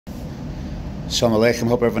Shalom Aleichem.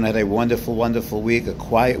 Hope everyone had a wonderful, wonderful week, a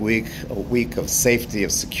quiet week, a week of safety,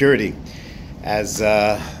 of security. As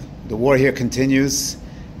the war here continues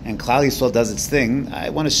and Klal Yisrael does its thing, I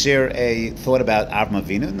want to share a thought about Avraham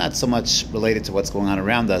Avinu, not so much related to what's going on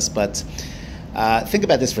around us, but think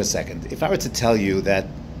about this for a second. If I were to tell you that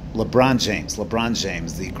LeBron James,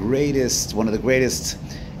 one of the greatest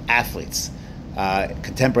athletes,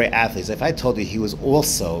 contemporary athletes, if I told you he was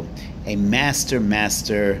also a master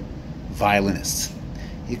violinist,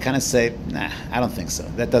 you kind of say, nah, I don't think so.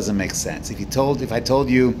 That doesn't make sense. If I told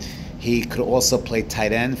you he could also play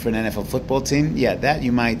tight end for an NFL football team, yeah, that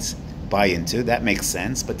you might buy into. That makes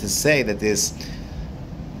sense. But to say that this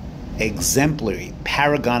exemplary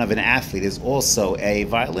paragon of an athlete is also a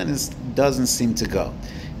violinist doesn't seem to go.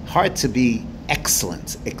 Hard to be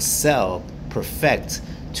excellent, excel, perfect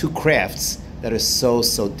two crafts that are so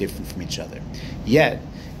different from each other. Yet,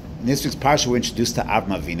 in this week's parsha, we're introduced to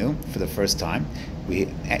Avraham Avinu for the first time.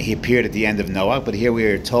 He appeared at the end of Noah, but here we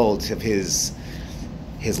are told of his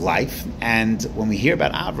life. And when we hear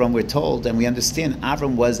about Avram, we're told and we understand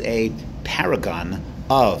Avram was a paragon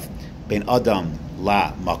of Ben Adam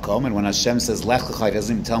La Makom. And when Hashem says Lech Lecha, he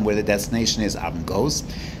doesn't even tell him where the destination is. Avram goes.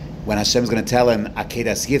 When Hashem is going to tell him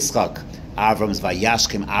Akedas Yitzchak, Avram's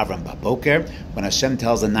Vayashkim Avram Baboker. When Hashem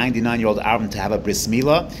tells a 99-year-old Avram to have a bris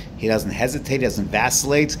milah, he doesn't hesitate, he doesn't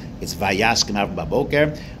vacillate. It's Vayashkim Avram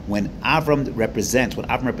Baboker. When Avram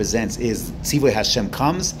represents is Tzivui Hashem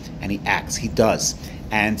comes and he acts, he does,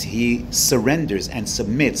 and he surrenders and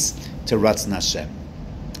submits to Ratzon Hashem.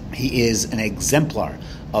 He is an exemplar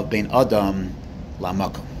of Ben Adam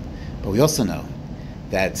Lamakom. But we also know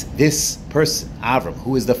that this person, Avram,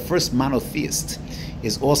 who is the first monotheist,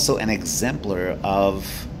 is also an exemplar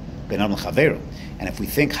of Ben Adam L'Chaveru. And if we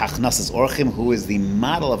think Hachnasas Orchim, who is the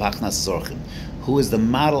model of Hachnasas Orchim, who is the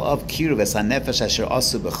model of Kiruv Es HaNefesh Asher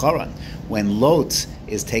Asu B'Charan, when Lot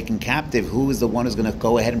is taken captive, who is the one who's going to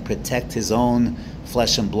go ahead and protect his own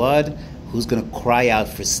flesh and blood? Who's going to cry out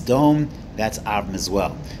for Sdom? That's Avram as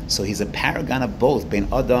well. So he's a paragon of both, Ben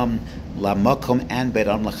Adam L'Makom and Ben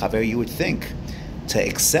Adam L'Chaveru. You would think to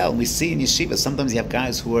excel. We see in Yeshivat, sometimes you have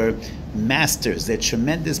guys who are masters. They're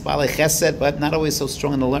tremendous Balei Chesed, but not always so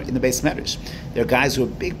strong in the Beis Medrash. There are guys who are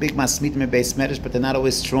big Masmitim in Beis Medrash, but they're not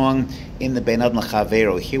always strong in the Ben Adam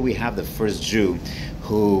L'Chaveru. Here we have the first Jew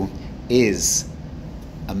who is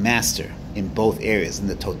a master in both areas, in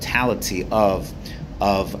the totality of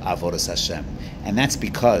Avodas Hashem. And that's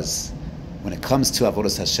because when it comes to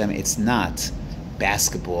Avodas Hashem, it's not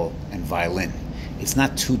basketball and violin. It's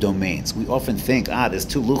not two domains. We often think, there's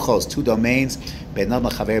two luchos, two domains, Ben Adam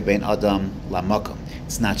L'Chaver, Ben Adam L'Makom.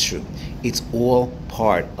 It's not true. It's all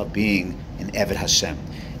part of being an Eved Hashem.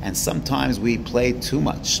 And sometimes we play too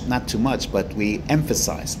much, not too much, but we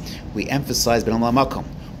emphasize. We emphasize Ben Adam L'Makom,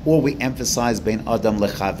 or we emphasize Ben Adam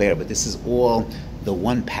L'Chaver, but this is all the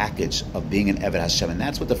one package of being an Eved Hashem. And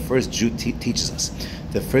that's what the first Jew teaches us.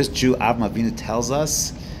 The first Jew, Avraham Avinu, tells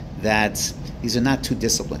us that these are not two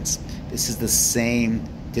disciplines. This is the same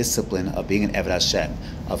discipline of being an Eved Hashem,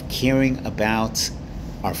 of caring about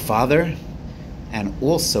our Father and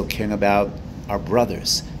also caring about our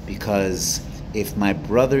brothers. Because if my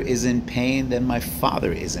brother is in pain, then my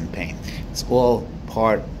Father is in pain. We're all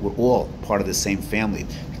part of the same family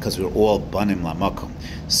because we're all Banim Lamakom.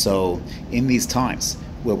 So in these times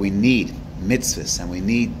where we need mitzvahs and we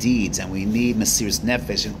need deeds and we need Mesiras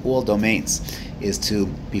Nefesh in all domains, is to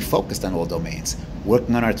be focused on all domains,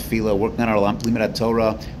 working on our tefillah, working on our limud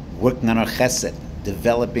Torah, working on our chesed,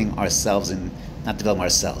 developing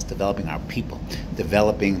our people,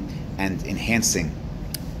 developing and enhancing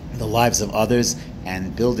the lives of others,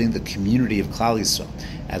 and building the community of Klal Yisrael,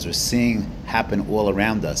 as we're seeing happen all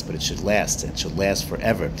around us. But it should last, and it should last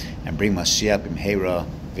forever, and bring Mashiach b'mheira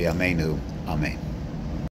v'yameinu. Amen.